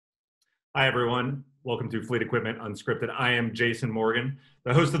Hi, everyone. Welcome to Fleet Equipment Unscripted. I am Jason Morgan,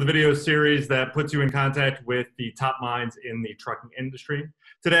 the host of the video series that puts you in contact with the top minds in the trucking industry.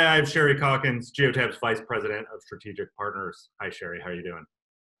 Today, I have Sherry Calkins, Geotab's Vice President of Strategic Partners. Hi, Sherry. How are you doing?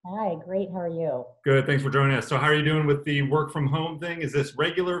 Hi, great. How are you? Good. Thanks for joining us. So how are you doing with the work from home thing? Is this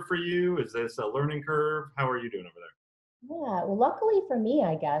regular for you? Is this a learning curve? How are you doing over there? Yeah, well, luckily for me,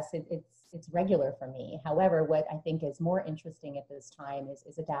 I guess it's regular for me. However, what I think is more interesting at this time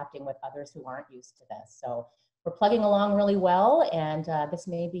is adapting with others who aren't used to this. So we're plugging along really well, and this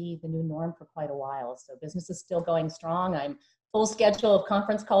may be the new norm for quite a while. So business is still going strong. I'm full schedule of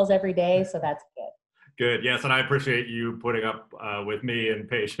conference calls every day, so that's good. Good. Yes, and I appreciate you putting up with me and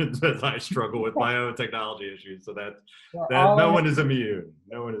patience as I struggle with my own technology issues. So We're that all no in one is immune.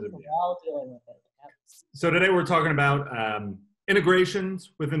 No one is We're immune. all dealing with it. Yep. So today we're talking about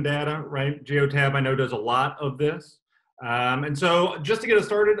integrations within data, right? Geotab, I know, does a lot of this. And so just to get us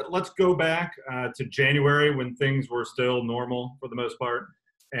started, let's go back to January when things were still normal for the most part.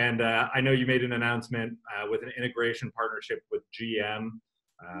 And I know you made an announcement with an integration partnership with GM,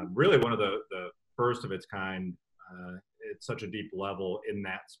 really one of the first of its kind at such a deep level in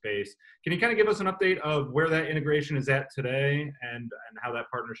that space. Can you kind of give us an update of where that integration is at today and how that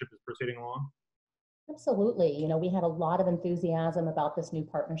partnership is proceeding along? Absolutely. We had a lot of enthusiasm about this new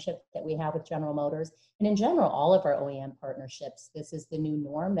partnership that we have with General Motors. And in general, all of our OEM partnerships, this is the new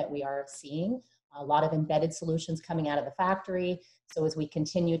norm that we are seeing. A lot of embedded solutions coming out of the factory. So as we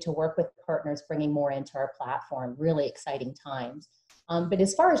continue to work with partners, bringing more into our platform, really exciting times. But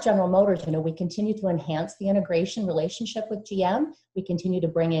as far as General Motors, we continue to enhance the integration relationship with GM. We continue to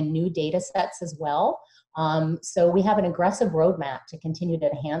bring in new data sets as well. So we have an aggressive roadmap to continue to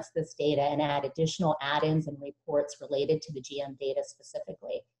enhance this data and add additional add-ins and reports related to the GM data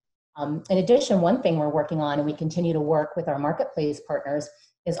specifically. In addition, one thing we're working on, and we continue to work with our marketplace partners,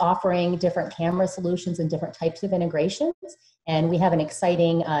 is offering different camera solutions and different types of integrations. And we have an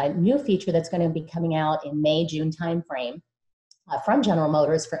exciting new feature that's going to be coming out in May, June timeframe from General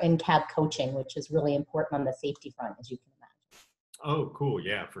Motors for in-cab coaching, which is really important on the safety front, as you can imagine. Oh, cool.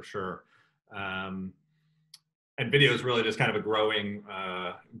 Yeah, for sure. And video is really just kind of a growing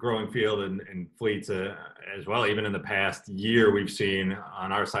field in fleets as well. Even in the past year, we've seen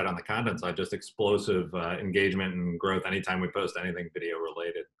on our side, on the content side, just explosive engagement and growth anytime we post anything video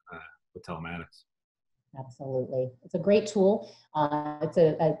related with telematics. Absolutely. It's a great tool. It's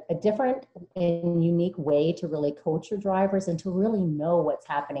a different and unique way to really coach your drivers and to really know what's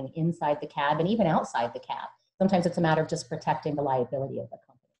happening inside the cab and even outside the cab. Sometimes it's a matter of just protecting the liability of the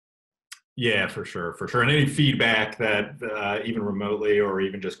company. Yeah, for sure, for sure. And any feedback that even remotely or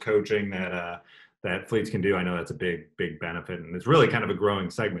even just coaching that fleets can do, I know that's a big benefit, and it's really kind of a growing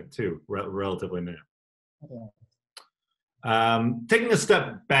segment too, relatively new. It is. Taking a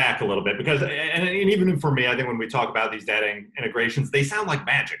step back a little bit, because and even for me, I think when we talk about these data integrations, they sound like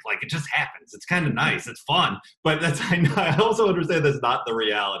magic, like it just happens. It's kind of nice, it's fun, but I also understand that's not the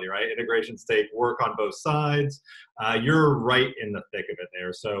reality, right? Integrations take work on both sides. You're right in the thick of it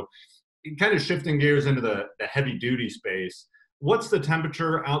there. So kind of shifting gears into the heavy duty space, what's the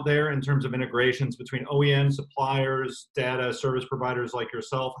temperature out there in terms of integrations between OEM suppliers, data service providers like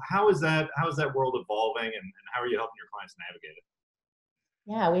yourself? How is that world evolving, and how are you helping your clients navigate it?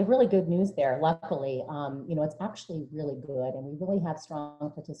 Yeah, we have really good news there. Luckily, it's actually really good, and we really have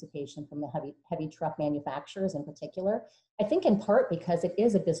strong participation from the heavy truck manufacturers in particular. I think in part because it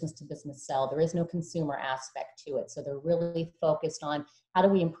is a business-to-business sell. There is no consumer aspect to it, so they're really focused on how do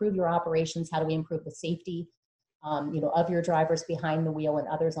we improve your operations, how do we improve the safety, of your drivers behind the wheel and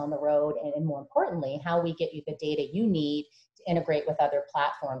others on the road, and more importantly, how we get you the data you need to integrate with other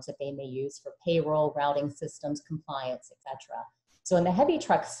platforms that they may use for payroll, routing systems, compliance, etc. So in the heavy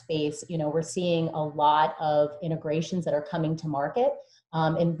truck space, we're seeing a lot of integrations that are coming to market.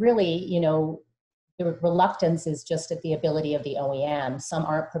 And really, the reluctance is just at the ability of the OEM. Some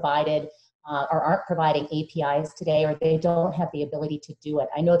aren't provided or aren't providing APIs today, or they don't have the ability to do it.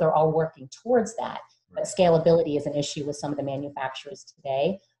 I know they're all working towards that, but scalability is an issue with some of the manufacturers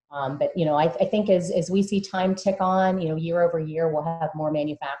today. But I think as we see time tick on, year over year, we'll have more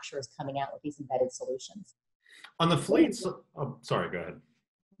manufacturers coming out with these embedded solutions. On the fleets, oh, sorry, go ahead.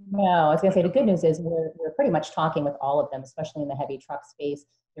 No, I was going to say the good news is we're pretty much talking with all of them, especially in the heavy truck space.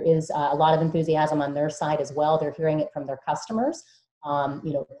 There is a lot of enthusiasm on their side as well. They're hearing it from their customers,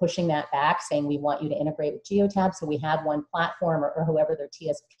 pushing that back, saying we want you to integrate with Geotab, so we have one platform or whoever their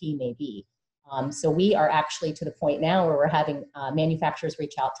TSP may be. So we are actually to the point now where we're having manufacturers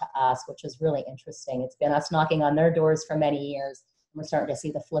reach out to us, which is really interesting. It's been us knocking on their doors for many years, and we're starting to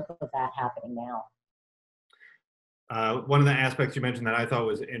see the flip of that happening now. One of the aspects you mentioned that I thought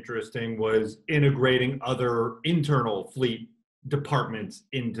was interesting was integrating other internal fleet departments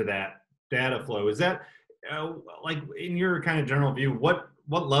into that data flow. Is that like in your kind of general view, what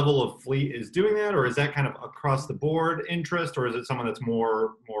level of fleet is doing that, or is that kind of across the board interest, or is it someone that's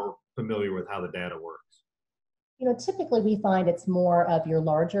more familiar with how the data works? Typically we find it's more of your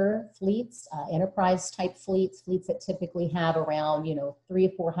larger fleets, enterprise type fleets, fleets that typically have around, 300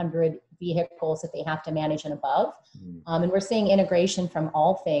 or 400 vehicles that they have to manage and above. And we're seeing integration from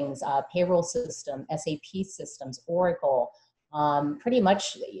all things, payroll system, SAP systems, Oracle, pretty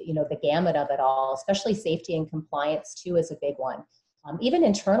much, the gamut of it all, especially safety and compliance too is a big one. Even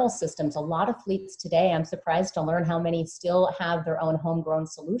internal systems, a lot of fleets today, I'm surprised to learn how many still have their own homegrown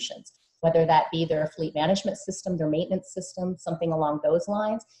solutions, whether that be their fleet management system, their maintenance system, something along those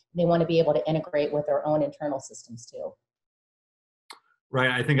lines. They want to be able to integrate with their own internal systems too.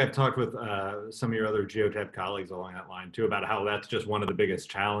 Right. I think I've talked with some of your other Geotab colleagues along that line too about how that's just one of the biggest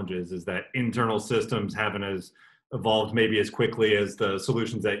challenges is that internal systems haven't as evolved maybe as quickly as the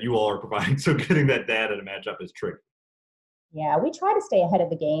solutions that you all are providing. So getting that data to match up is tricky. Yeah, we try to stay ahead of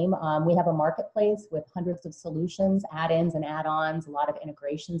the game. We have a marketplace with hundreds of solutions, add-ins and add-ons, a lot of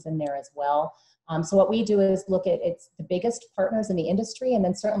integrations in there as well. So what we do is look at it's the biggest partners in the industry, and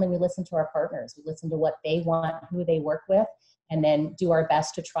then certainly we listen to our partners. We listen to what they want, who they work with, and then do our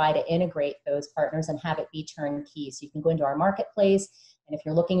best to try to integrate those partners and have it be turnkey. So you can go into our marketplace, and if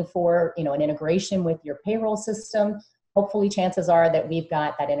you're looking for an integration with your payroll system, hopefully chances are that we've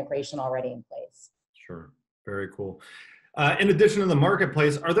got that integration already in place. Sure. Very cool. In addition to the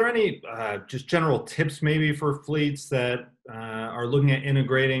marketplace, are there any just general tips maybe for fleets that are looking at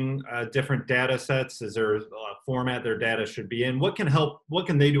integrating different data sets? Is there a format their data should be in? What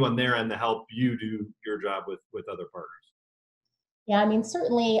can they do on their end to help you do your job with other partners? Yeah, I mean,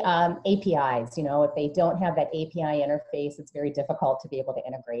 certainly APIs, if they don't have that API interface, it's very difficult to be able to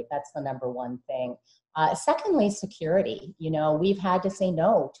integrate. That's the number one thing. Secondly, security. We've had to say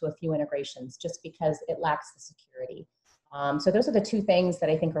no to a few integrations just because it lacks the security. So those are the two things that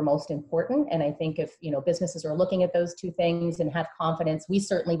I think are most important. And I think if, businesses are looking at those two things and have confidence, we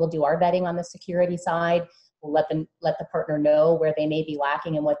certainly will do our vetting on the security side. We'll let the partner know where they may be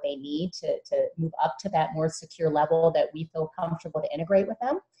lacking and what they need to move up to that more secure level that we feel comfortable to integrate with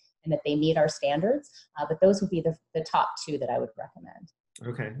them and that they meet our standards. But those would be the top two that I would recommend.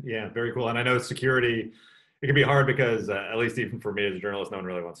 Okay. Yeah, very cool. And I know security, it can be hard because at least even for me as a journalist, no one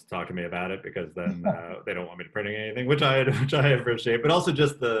really wants to talk to me about it because then they don't want me to print anything, which I appreciate. But also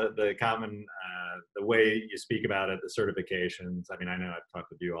just the common the way you speak about it, the certifications. I mean, I know I've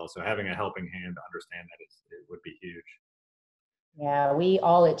talked with you also. Having a helping hand to understand that it would be huge. Yeah, we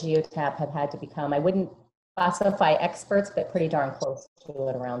all at Geotab have had to become, I wouldn't classify experts, but pretty darn close to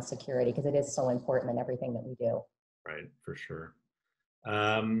it around security because it is so important in everything that we do. Right, for sure.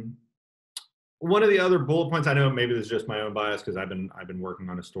 One of the other bullet points, I know maybe this is just my own bias because I've been working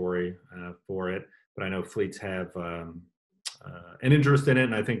on a story for it, but I know fleets have an interest in it,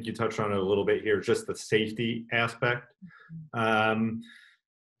 and I think you touched on it a little bit here, just the safety aspect.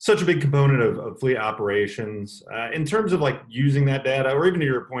 Such a big component of fleet operations. In terms of like using that data, or even to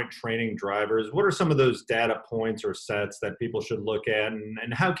your point, training drivers, what are some of those data points or sets that people should look at,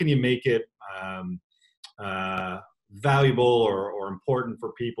 and how can you make it valuable or important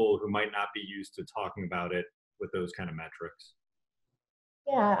for people who might not be used to talking about it with those kind of metrics?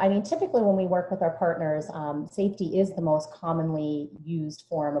 Yeah, I mean, typically when we work with our partners, safety is the most commonly used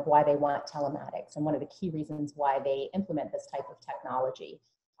form of why they want telematics and one of the key reasons why they implement this type of technology.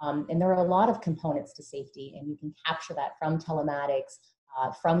 And there are a lot of components to safety, and you can capture that from telematics,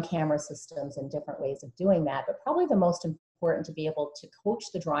 from camera systems and different ways of doing that. But probably the most important to be able to coach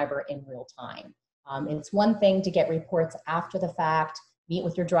the driver in real time. It's one thing to get reports after the fact, meet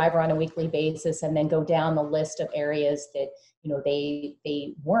with your driver on a weekly basis, and then go down the list of areas that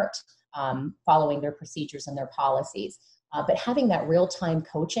they weren't following their procedures and their policies. But having that real-time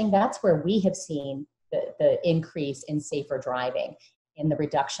coaching, that's where we have seen the increase in safer driving, in the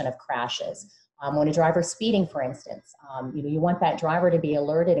reduction of crashes. When a driver's speeding, for instance, you want that driver to be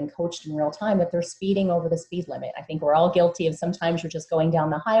alerted and coached in real time that they're speeding over the speed limit. I think we're all guilty of sometimes you're just going down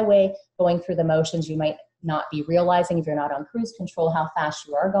the highway, going through the motions. You might not be realizing if you're not on cruise control how fast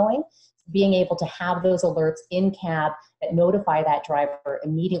you are going. Being able to have those alerts in cab that notify that driver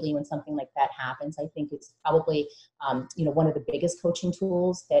immediately when something like that happens, I think it's probably one of the biggest coaching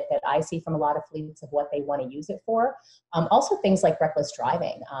tools that I see from a lot of fleets of what they want to use it for. Also things like reckless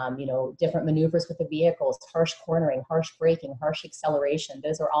driving, different maneuvers with the vehicles, harsh cornering, harsh braking, harsh acceleration.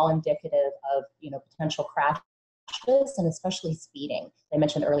 Those are all indicative of potential crashes crashes, and especially speeding. I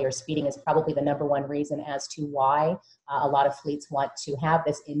mentioned earlier, speeding is probably the #1 reason as to why a lot of fleets want to have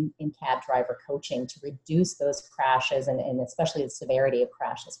this in-cab driver coaching to reduce those crashes and especially the severity of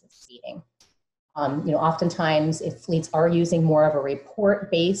crashes with speeding. Oftentimes, if fleets are using more of a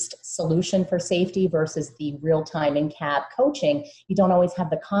report-based solution for safety versus the real-time in-cab coaching, you don't always have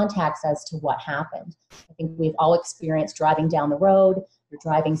the context as to what happened. I think we've all experienced driving down the road, you're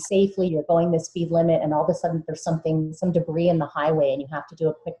driving safely, you're going the speed limit, and all of a sudden there's some debris in the highway, and you have to do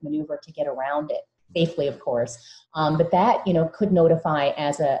a quick maneuver to get around it, safely, of course. But that, could notify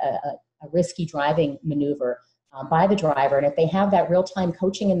as a risky driving maneuver by the driver. And if they have that real-time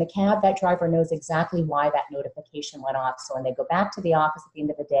coaching in the cab, that driver knows exactly why that notification went off. So when they go back to the office at the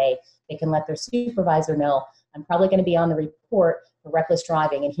end of the day, they can let their supervisor know, I'm probably going to be on the report for reckless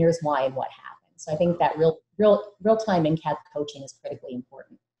driving, and here's why and what happened. So I think that real-time in-cab coaching is critically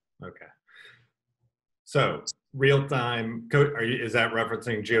important. Okay. So real-time, is that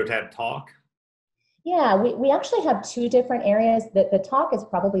referencing Geotab Talk? Yeah, we actually have 2 different areas. The talk is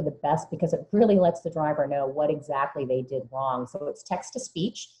probably the best because it really lets the driver know what exactly they did wrong. So it's text to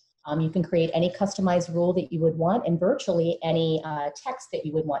speech. You can create any customized rule that you would want, and virtually any text that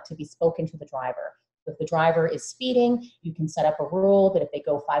you would want to be spoken to the driver. If the driver is speeding, you can set up a rule that if they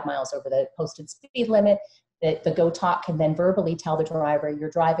go 5 miles over the posted speed limit, that the Go Talk can then verbally tell the driver, you're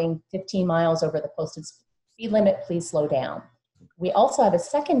driving 15 miles over the posted speed limit, please slow down. We also have a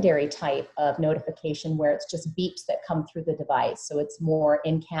secondary type of notification where it's just beeps that come through the device. So it's more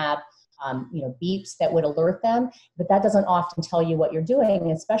in-cab, beeps that would alert them, but that doesn't often tell you what you're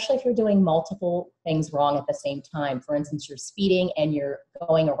doing, especially if you're doing multiple things wrong at the same time. For instance, you're speeding and you're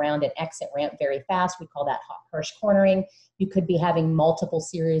going around an exit ramp very fast. We call that harsh cornering. You could be having multiple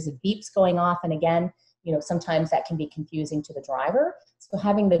series of beeps going off. And again, sometimes that can be confusing to the driver. So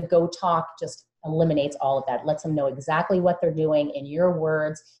having the Go Talk just eliminates all of that, lets them know exactly what they're doing in your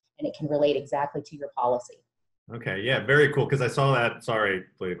words, and it can relate exactly to your policy. Okay, yeah, very cool, because I saw that, sorry,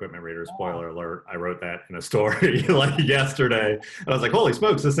 Fleet Equipment Reader, spoiler alert, I wrote that in a story like yesterday, and I was like, holy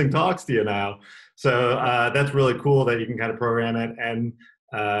smokes, this thing talks to you now. So that's really cool that you can kind of program it, and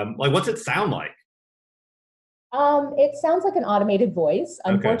what's it sound like? It sounds like an automated voice.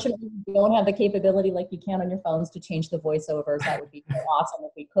 Okay. Unfortunately, we don't have the capability like you can on your phones to change the voiceovers. That would be awesome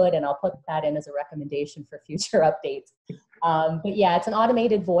if we could, and I'll put that in as a recommendation for future updates. But yeah, it's an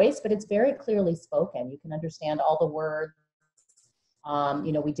automated voice, but it's very clearly spoken. You can understand all the words.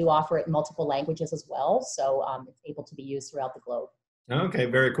 We do offer it in multiple languages as well, so it's able to be used throughout the globe. Okay,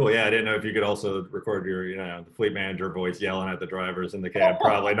 very cool. Yeah, I didn't know if you could also record your, the fleet manager voice yelling at the drivers in the cab.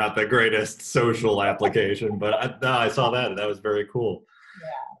 Probably not the greatest social application, but I saw that. That was very cool.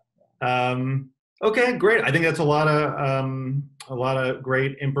 Yeah. Okay, great. I think that's a lot of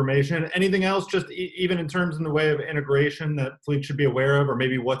great information. Anything else, just even in terms in the way of integration that fleets should be aware of, or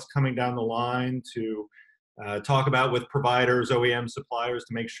maybe what's coming down the line to talk about with providers, OEM suppliers,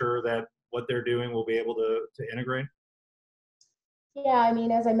 to make sure that what they're doing will be able to integrate? Yeah, I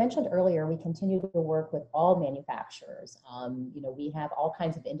mean, as I mentioned earlier, we continue to work with all manufacturers. We have all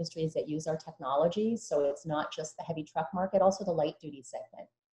kinds of industries that use our technology, so it's not just the heavy truck market, also the light duty segment.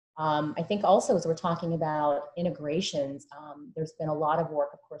 I think also as we're talking about integrations, there's been a lot of work,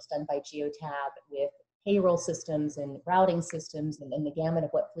 of course, done by Geotab with payroll systems and routing systems and the gamut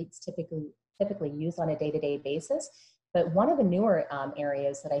of what fleets typically use on a day-to-day basis. But one of the newer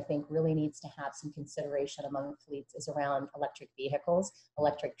areas that I think really needs to have some consideration among fleets is around electric vehicles,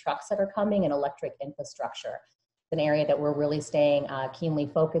 electric trucks that are coming, and electric infrastructure. It's an area that we're really staying keenly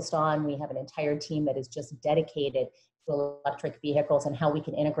focused on. We have an entire team that is just dedicated to electric vehicles and how we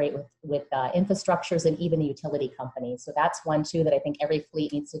can integrate with infrastructures and even the utility companies. So that's one, too, that I think every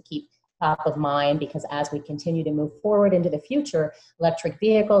fleet needs to keep top of mind, because as we continue to move forward into the future, electric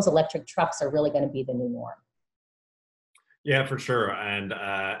vehicles, electric trucks are really going to be the new norm. Yeah, for sure. And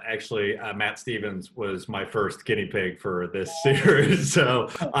actually, Matt Stevens was my first guinea pig for this series. So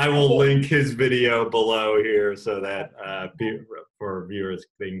I will link his video below here so that for viewers,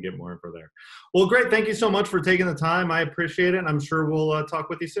 they can get more info there. Well, great. Thank you so much for taking the time. I appreciate it. And I'm sure we'll talk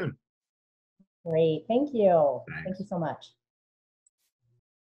with you soon. Great. Thank you. Thanks. Thank you so much.